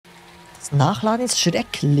Das Nachladen ist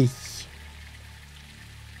schrecklich.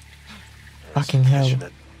 Fucking hell.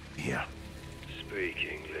 Here. Speak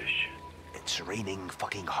English. It's raining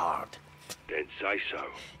fucking hard. Then say so.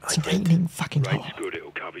 It's raining fucking Rain's hard. good,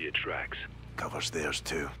 it'll cover your tracks. Covers theirs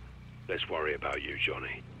too. Let's worry about you,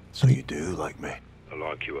 Johnny. So you do like me? I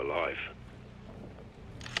like you alive.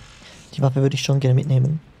 Die Waffe würde ich schon gerne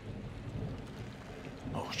mitnehmen.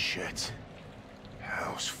 Oh shit.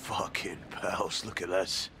 House fucking pals, look at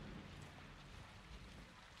this.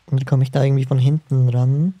 Und wie komme ich da irgendwie von hinten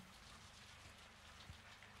ran?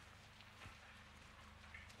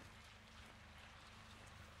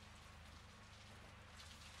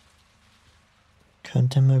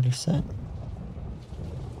 Könnte möglich sein.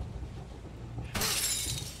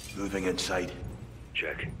 Moving inside.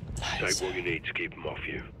 Check. Take what you need to keep them off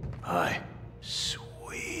you. Aye.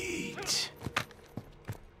 Sweet.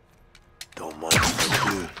 Don't mind if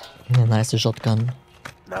I do. Eine nice Shotgun.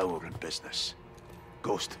 Now we're in business.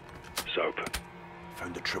 Ghost. Soap.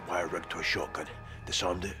 Found the tripwire rigged to a shotgun.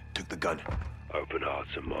 Disarmed it, took the gun. Open hearts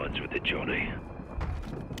and minds with it, Johnny.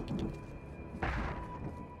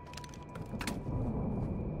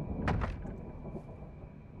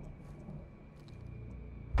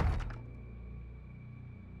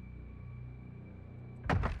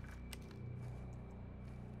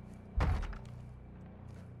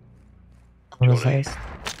 Und das heißt,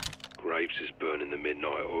 Graves is burning the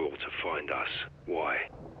midnight oil to find us. Why?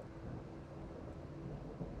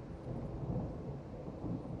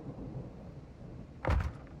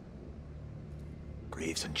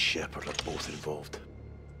 Graves and Shepard are both involved.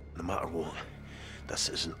 No matter what, this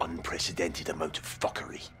is an unprecedented amount of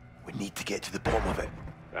fuckery. We need to get to the bottom of it.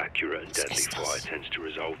 Accurate and deadly fire tends to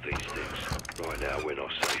resolve these things. Right now, we're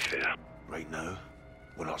not safe here. Right now,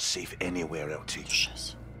 we're not safe anywhere, LT.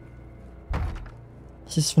 Scheiße.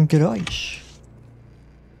 Was ist für ein Geräusch?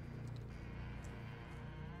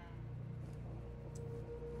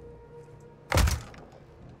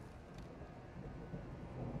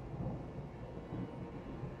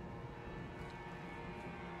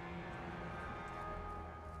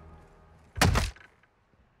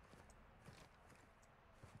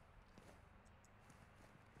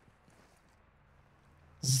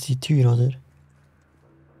 Das ist die Tür, oder?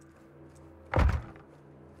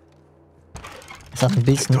 Es hat ein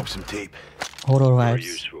bisschen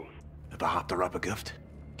Horror-Vibes.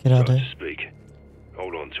 Gerade.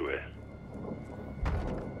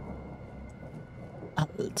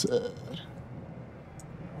 Alter.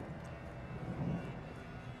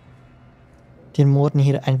 Die morden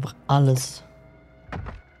hier einfach alles,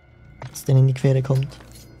 was denen in die Quere kommt.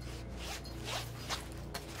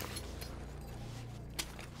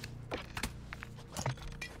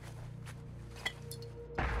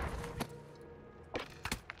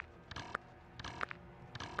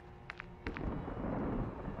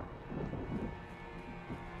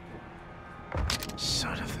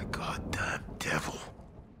 Son of the goddamn devil.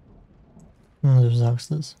 Du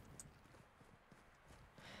sagst es.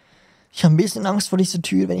 Ich habe ein bisschen Angst vor dieser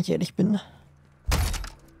Tür, wenn ich ehrlich bin.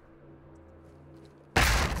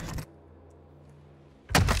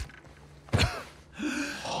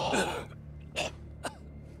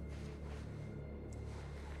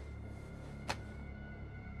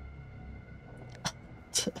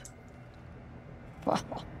 Wow.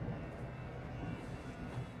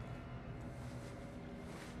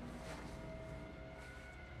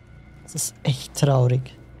 Das ist echt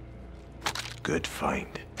traurig. Good find.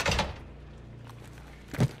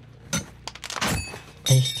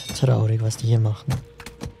 Echt traurig, was die hier machen.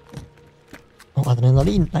 Oh,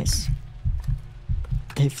 Adrenalin, nice.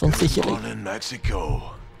 Hilft uns sicherlich.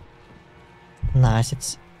 Nice,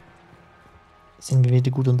 jetzt sind wir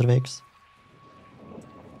wieder gut unterwegs.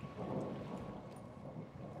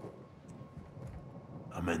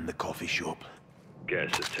 I'm in the coffee shop.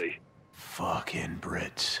 Get us a tea. Fucking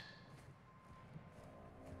Brits.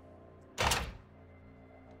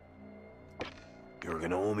 You're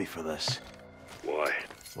gonna owe me for this. Why?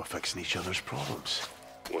 We're fixing each other's problems.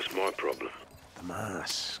 What's my problem? The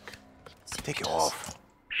mask. Take it off.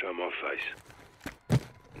 Show my face.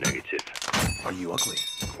 Negative. Are you ugly?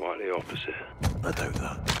 Quite the opposite. I doubt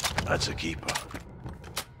that. That's a keeper.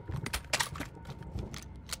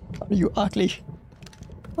 Are you ugly?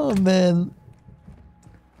 Oh man.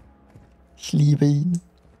 Ich liebe ihn.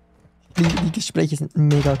 Ich liebe, die Gespräche sind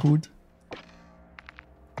mega gut.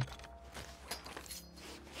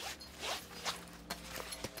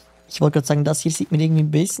 Ich wollte gerade sagen, das hier sieht mir irgendwie ein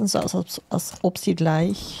bisschen so aus, als ob es hier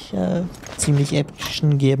gleich ziemlich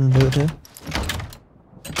Action geben würde.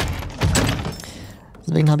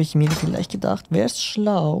 Deswegen habe ich mir vielleicht gedacht, wäre es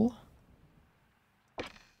schlau,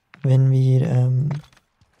 wenn wir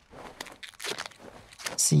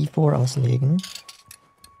C4 auslegen.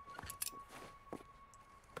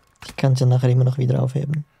 Ich kann es ja nachher immer noch wieder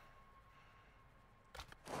aufheben.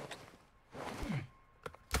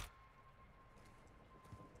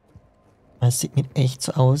 Es sieht mir echt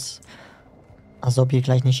so aus, als ob hier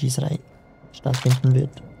gleich eine Schießerei stattfinden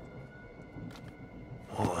wird.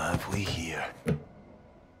 What have we here?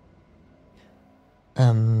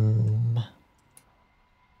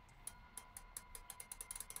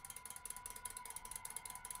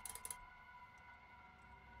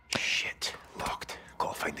 Shit, locked.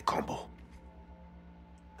 Gotta find the combo.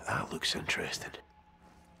 That looks interesting.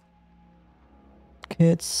 Okay,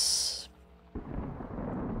 jetzt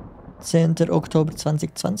 10. Oktober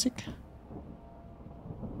 2020.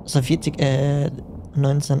 Also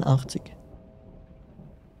 1980.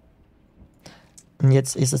 Und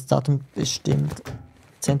jetzt ist das Datum bestimmt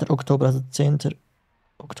 10. Oktober, also 10.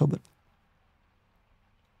 Oktober.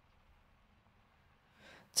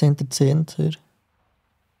 10.10.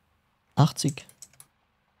 80.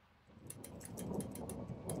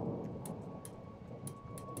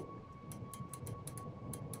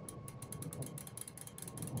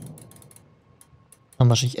 Haben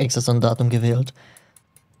wahrscheinlich extra so ein Datum gewählt,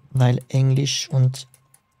 weil Englisch und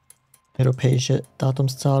europäische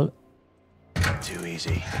Datumszahl Too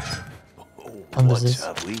easy. anders What ist.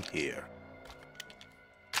 have we here?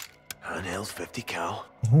 Handheld 50 cal.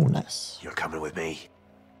 Nice. You're coming with me.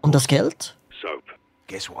 Und das Geld? Soap.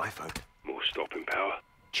 Guess what I found? More stopping power.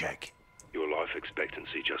 Check. Your life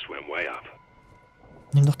expectancy just went way up.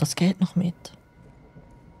 Nimm doch das Geld noch mit.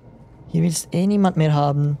 Hier will es eh niemand mehr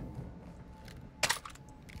haben.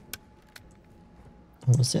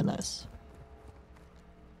 Oh, sehr nice.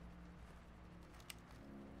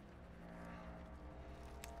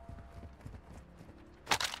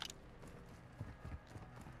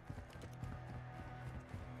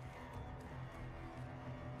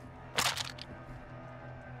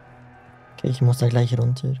 Okay, ich muss da gleich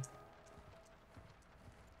runter.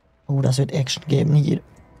 Oh, das wird Action geben hier.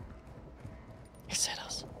 Ich sehe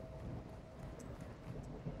das.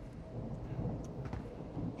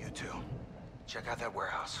 You two. Check out that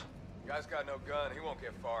warehouse. Guy's got no gun, he won't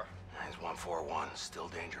get far. He's 141, still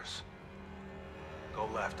dangerous. Go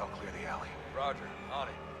left, I'll clear the alley. Roger, on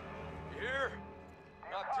it. You here?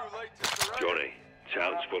 Not too late to surrender. Johnny,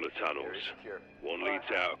 town's full of tunnels. One leads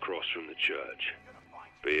out across from the church.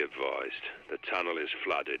 Be advised, the tunnel is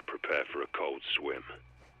flooded. Prepare for a cold swim.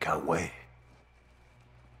 Can't wait.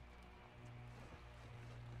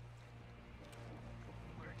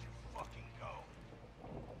 Where'd you fucking go?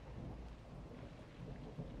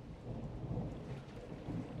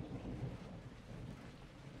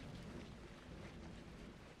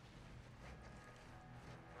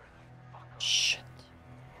 Shit.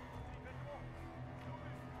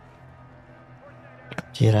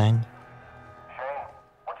 Kommt hier rein.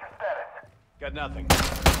 Got nothing.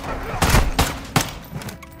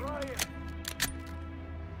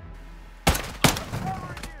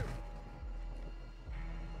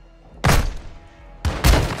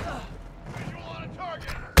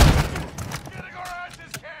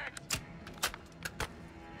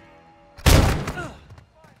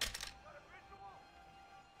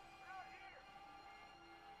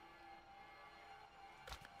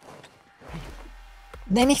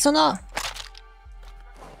 Nee, nicht so nah.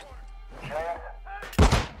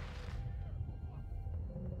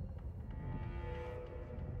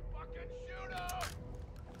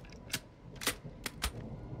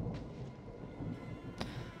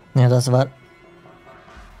 Ja, das war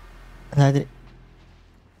leider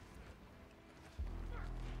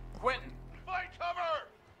Quentin, find cover!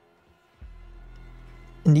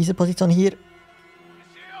 in dieser Position hier You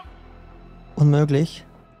see him? unmöglich.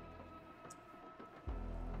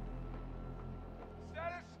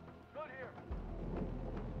 Status? Good here.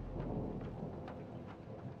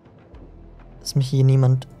 Dass mich hier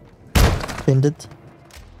niemand findet.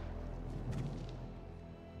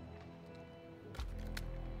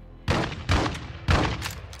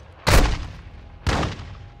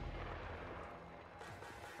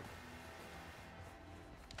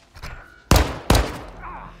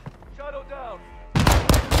 Shuttle down.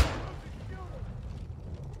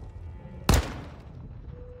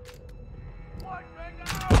 One, bang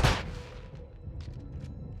out!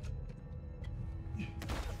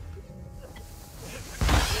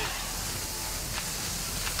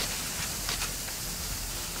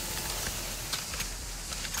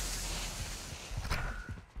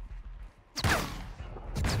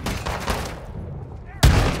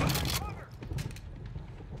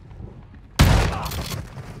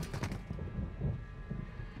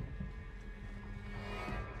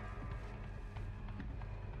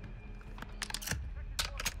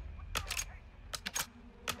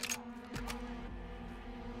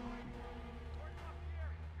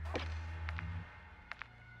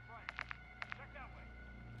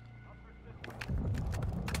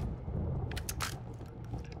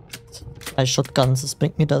 Ein Shotguns, was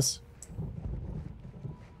bringt mir das?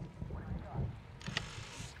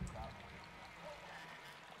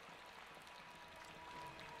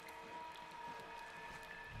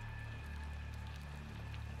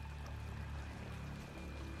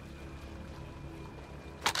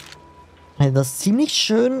 Hätte das ziemlich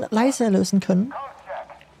schön leise lösen können.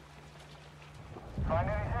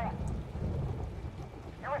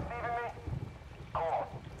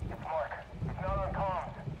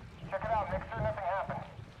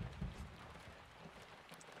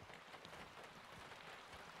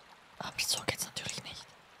 Aber so geht's natürlich nicht.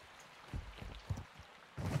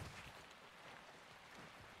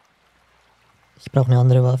 Ich brauche eine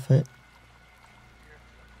andere Waffe.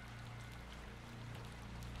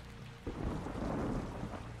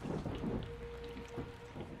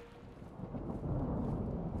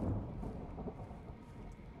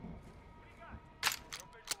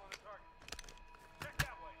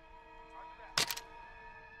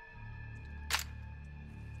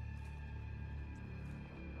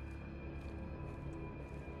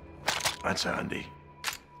 That's Andy.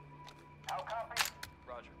 How copy?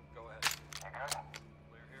 Roger, go ahead. You good?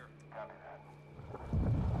 Clear here. Copy that.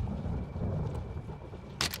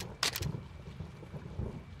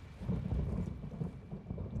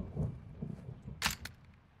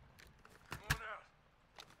 Moving out.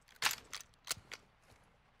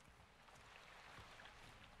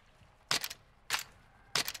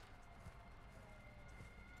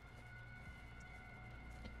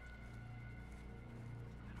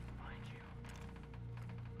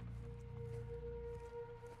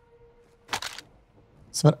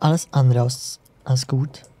 Es war alles andere als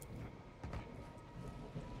gut.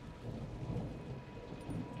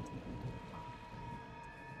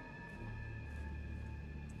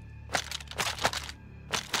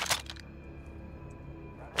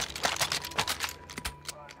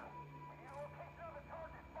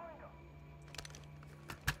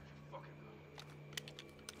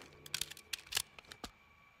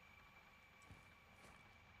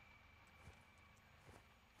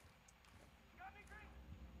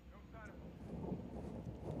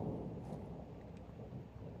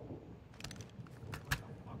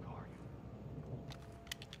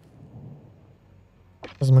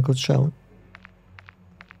 Lass mal kurz schauen.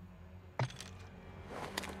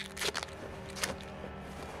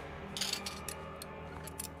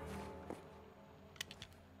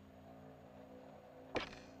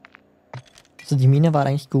 Also die Mine war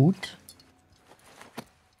eigentlich gut.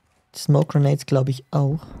 Die Smoke Grenades glaube ich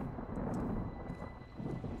auch.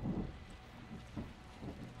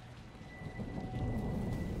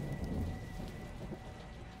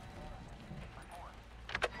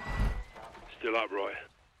 Still up, Roy?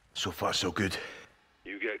 So far, so good.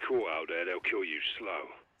 You get caught out there, they'll kill you slow.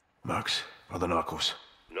 Marks or the narcos?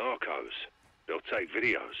 Narcos. They'll take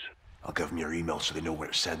videos. I'll give them your email so they know where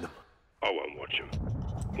to send them. I won't watch them.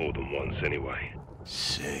 More than once, anyway.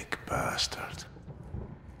 Sick bastard.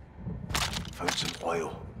 Found some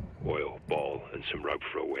oil. Oil, ball, and some rope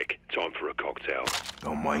for a wick. Time for a cocktail.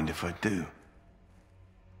 Don't mind if I do.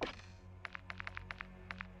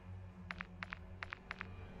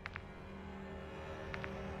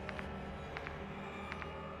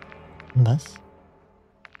 Was?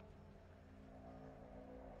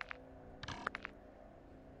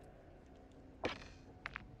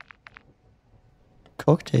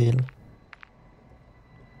 Cocktail.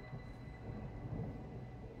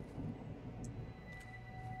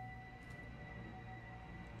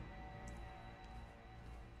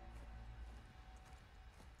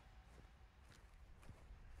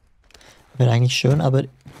 Wäre eigentlich schön, aber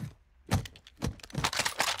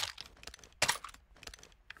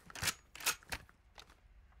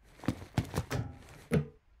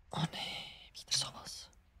oh nee, wieder sowas.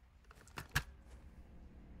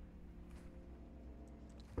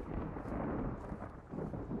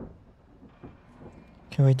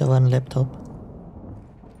 Okay, wait, da war ein Laptop.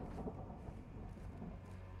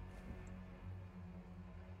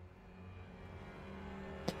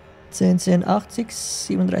 10, 80,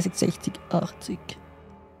 37, 60, 80.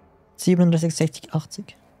 37, 60,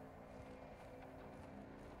 80.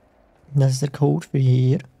 Das ist der Code für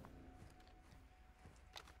hier.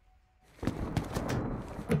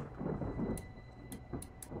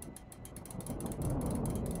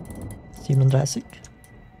 ...37.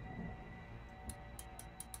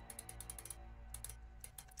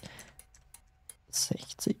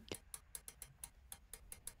 ...60...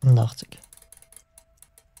 ...und 80.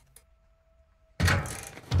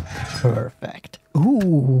 Perfect.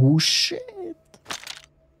 Shit.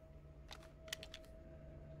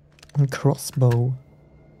 Ein Crossbow.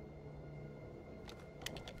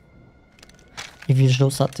 Wie viel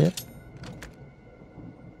Schuss hat er?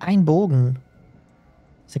 Ein Bogen.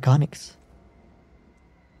 Ist ja gar nichts.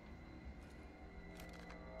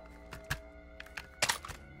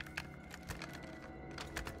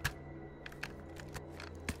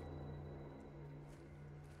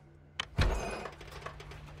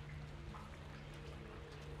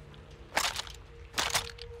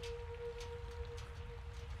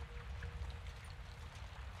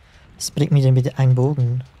 Was bringt mir denn bitte ein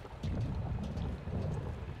Bogen?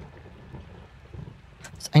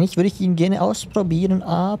 Also eigentlich würde ich ihn gerne ausprobieren,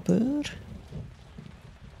 aber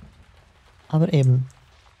eben.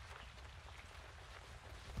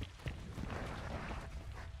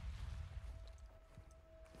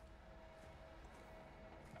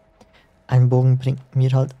 Ein Bogen bringt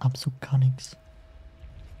mir halt absolut gar nichts.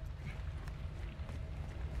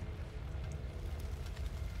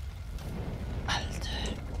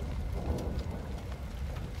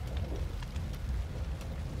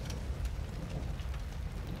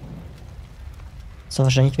 So,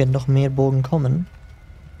 wahrscheinlich werden noch mehr Bogen kommen.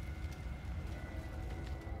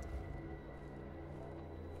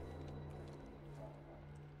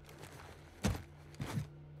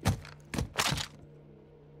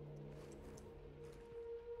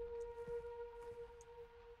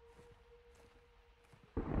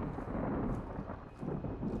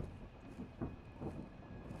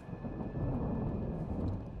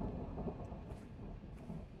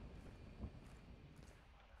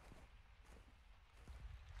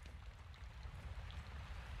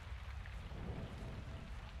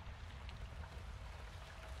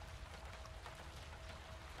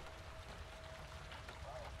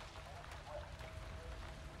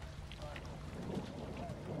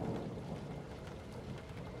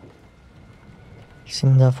 Wir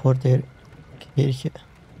sind da vor der Kirche.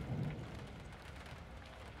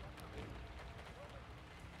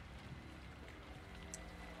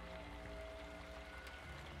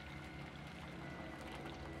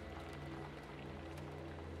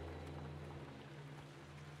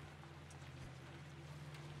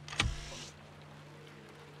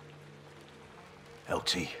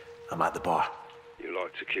 LT, I'm at the bar. You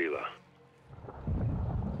like tequila?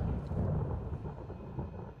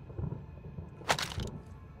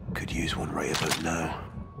 Could use one right about now.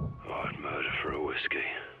 I'd murder for a whiskey.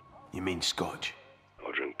 You mean Scotch?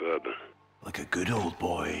 I'll drink bourbon. Like a good old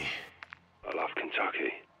boy. I love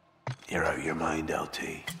Kentucky. You're out of your mind, LT.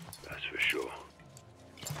 That's for sure.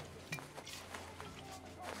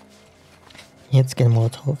 Jetzt gehen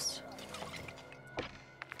Molotovs.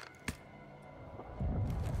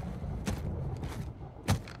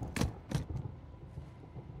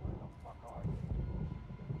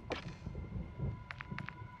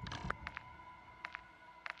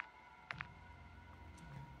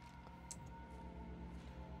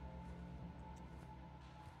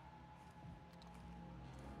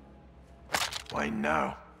 Why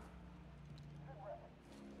now?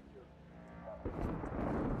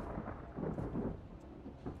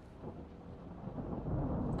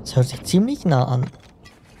 Das hört sich ziemlich nah an.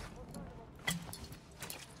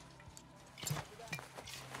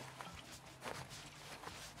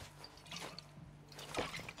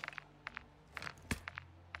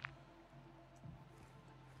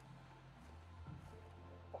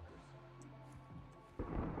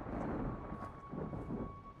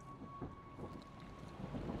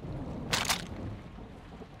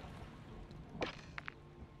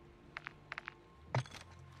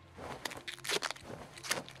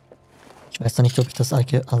 Ich weiß noch nicht, ob ich das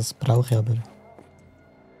alles brauche, aber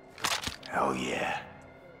Hell yeah.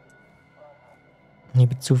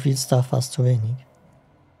 lieber zu viel Stuff als zu wenig.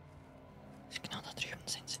 Genau da drüben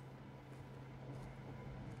sind sie.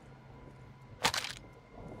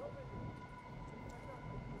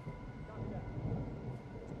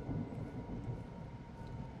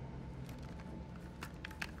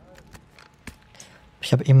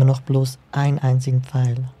 Ich habe immer noch bloß einen einzigen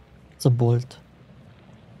Pfeil. So Bolt.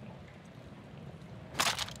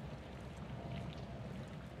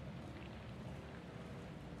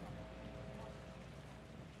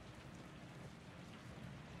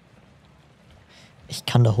 Ich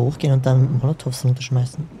kann da hochgehen und dann Molotovs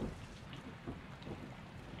runterschmeißen.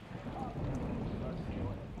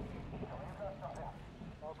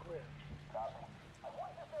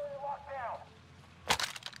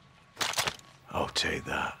 I'll take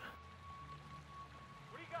that.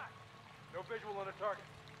 What do you got? No visual on the target.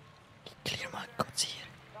 Ich clear mal kurz hier.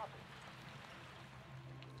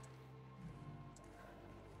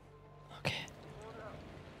 Okay.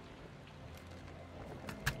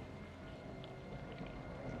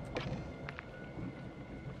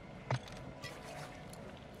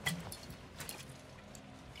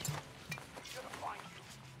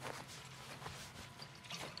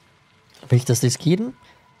 Will ich das riskieren?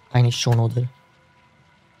 Eigentlich schon, oder? Good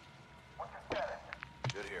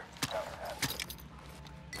here.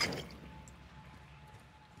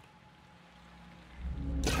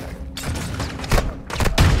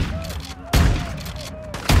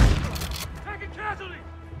 Taking casualty!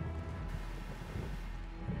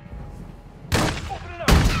 Open it up!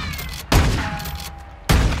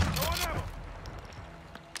 Going out!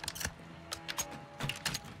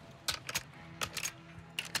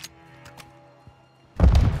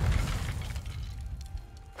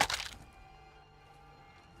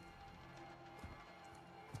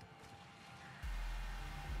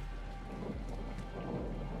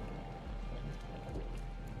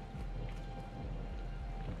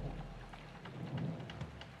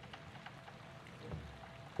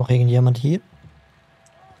 Noch irgendjemand hier?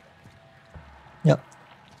 Ja.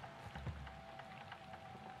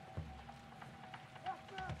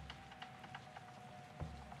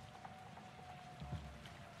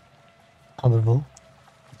 Aber wo?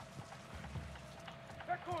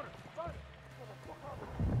 That corner! Got it!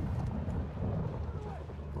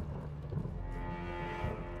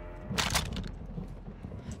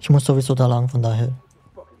 Ich muss sowieso da lang, von daher.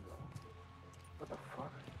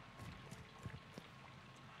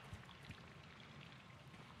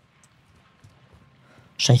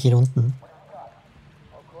 Wahrscheinlich hier unten.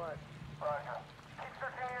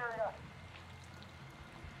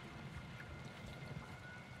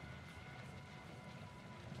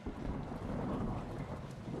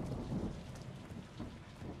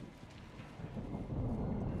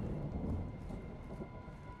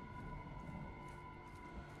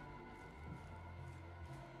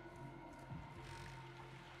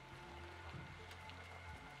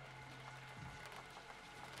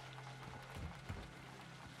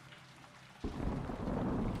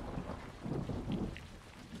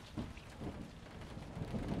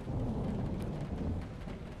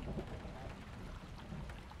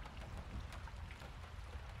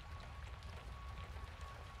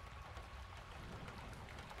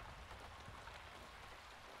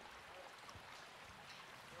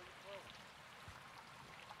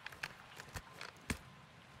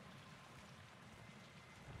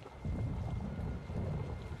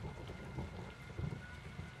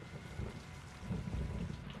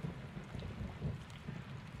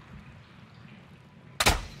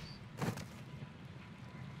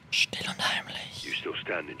 Still und heimlich. You still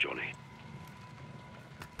standing, Johnny?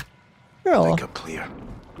 Ja. Think I'm clear.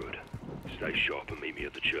 Good. Stay sharp and meet me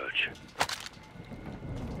at the church.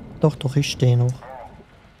 Doch, doch, ich stehe noch.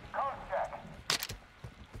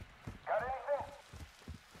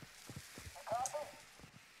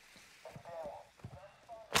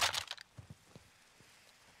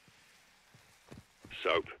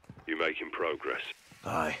 Soap, you making progress?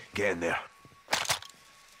 Aye, getting there.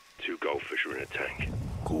 2 goldfish are in a tank.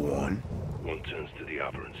 Go on. One turns to the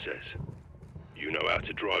other and says, "You know how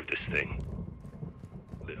to drive this thing?"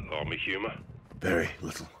 Little army humor. Very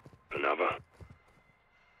little. Another.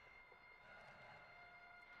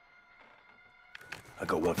 I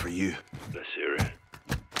got one for you. Let's hear it.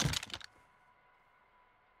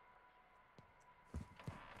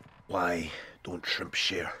 Why don't shrimp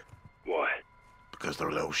share? Why? Because they're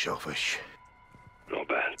a little shellfish. Not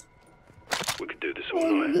bad. We could do this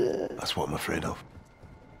all night. That's what I'm afraid of.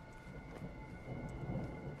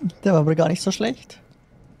 Der war aber gar nicht so schlecht.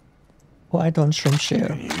 Why don't shrimp You share?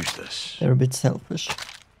 can use this. They're a bit selfish.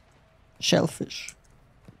 Shellfish.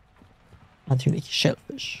 Natürlich,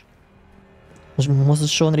 Shellfish. Man muss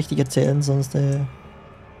es schon richtig erzählen, sonst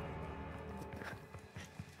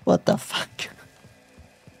What the fuck?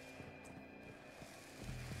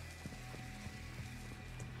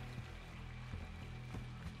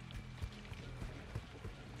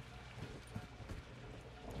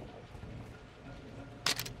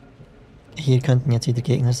 Hier könnten jetzt wieder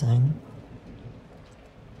Gegner sein.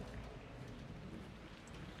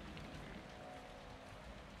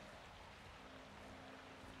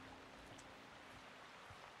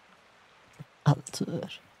 Alter.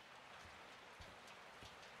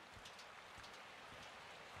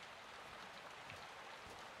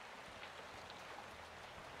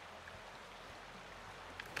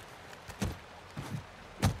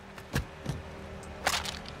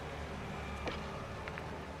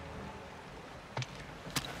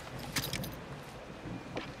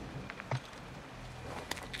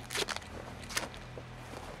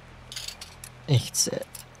 Echt sad.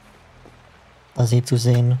 Da sie zu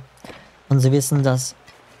sehen. Und sie wissen, dass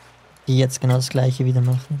die jetzt genau das gleiche wieder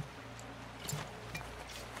machen.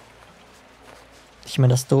 Ich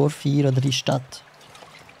meine, das Dorf hier oder die Stadt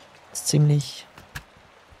ist ziemlich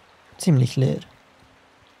leer.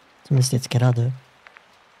 Zumindest jetzt gerade.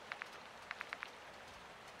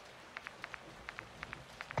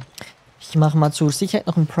 Ich mache mal zur Sicherheit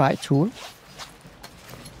noch ein Pry-Tool.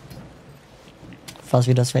 Falls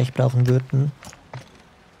wir das vielleicht brauchen würden.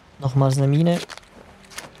 Nochmals eine Mine.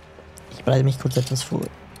 Ich bereite mich kurz etwas vor.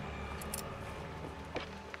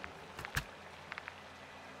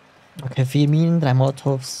 Okay, 4 Minen, 3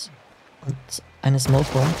 Molotovs und eine Smoke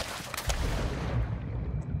Bomb.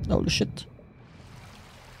 Holy shit.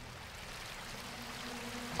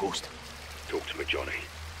 Ghost, Talk to me, Johnny.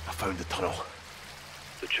 I found the tunnel.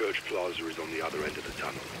 The church plaza is on the other end of the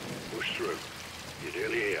tunnel. Push through. You're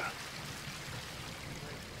nearly here.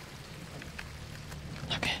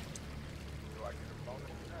 Okay.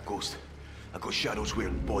 Ghost, I got shadows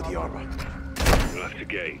wearing body armor. We'll have to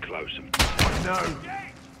get in close and... No!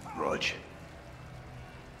 Rog.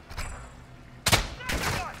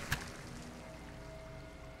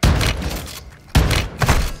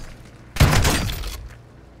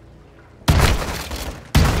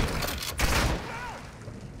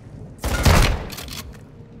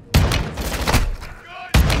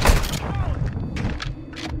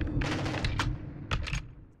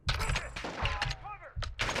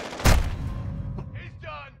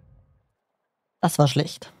 Das war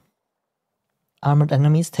schlecht. Armored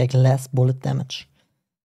enemies take less bullet damage.